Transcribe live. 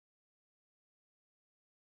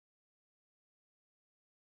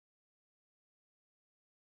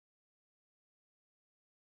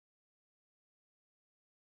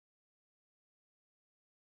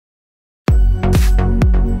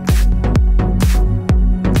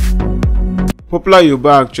Popular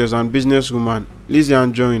Yoruba actress and businesswoman Lizzy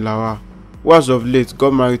Anjorin Lawal, who as of late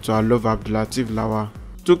got married to her lover Abdulateef Lawal,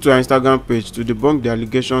 took to her Instagram page to debunk the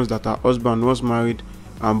allegations that her husband was married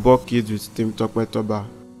and bore kids with Toba,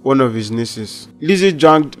 one of his nieces. Lizzy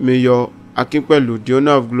dragged Mayor Akinpelu, the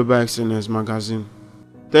owner of Global Excellence magazine,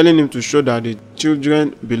 telling him to show that the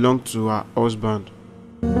children belong to her husband.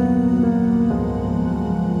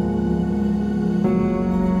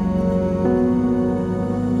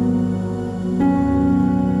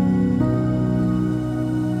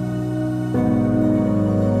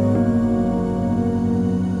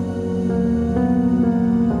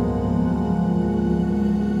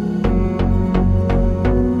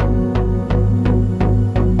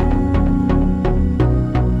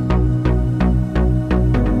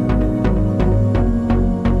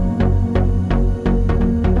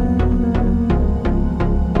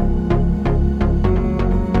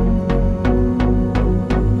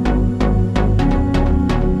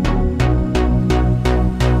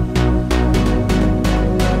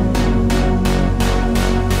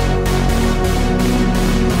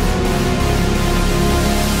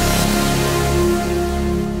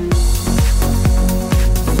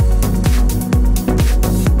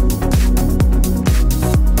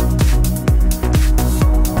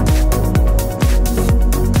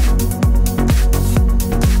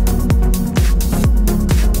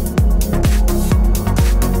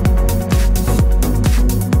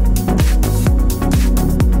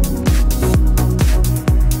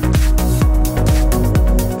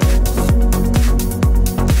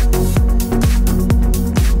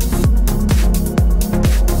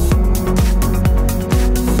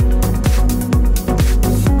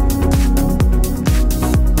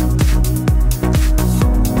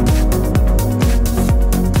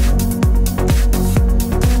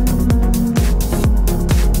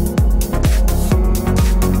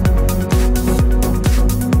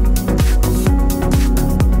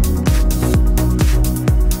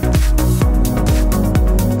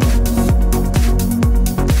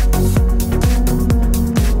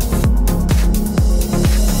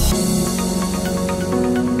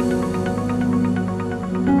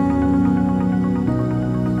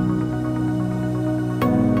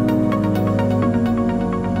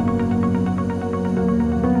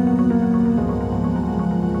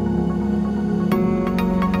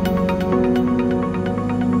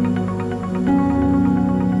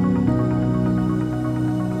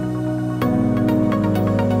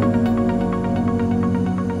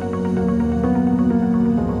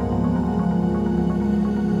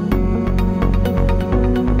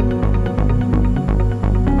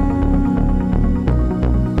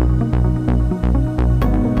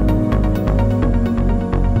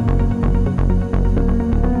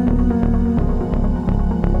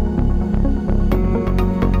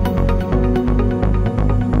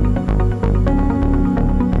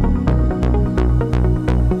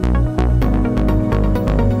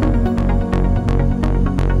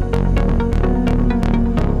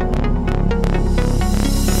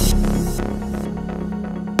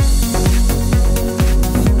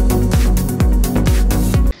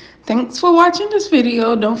 Thanks for watching this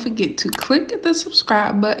video. Don't forget to click the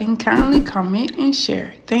subscribe button, kindly comment and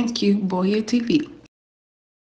share. Thank you, Boya TV.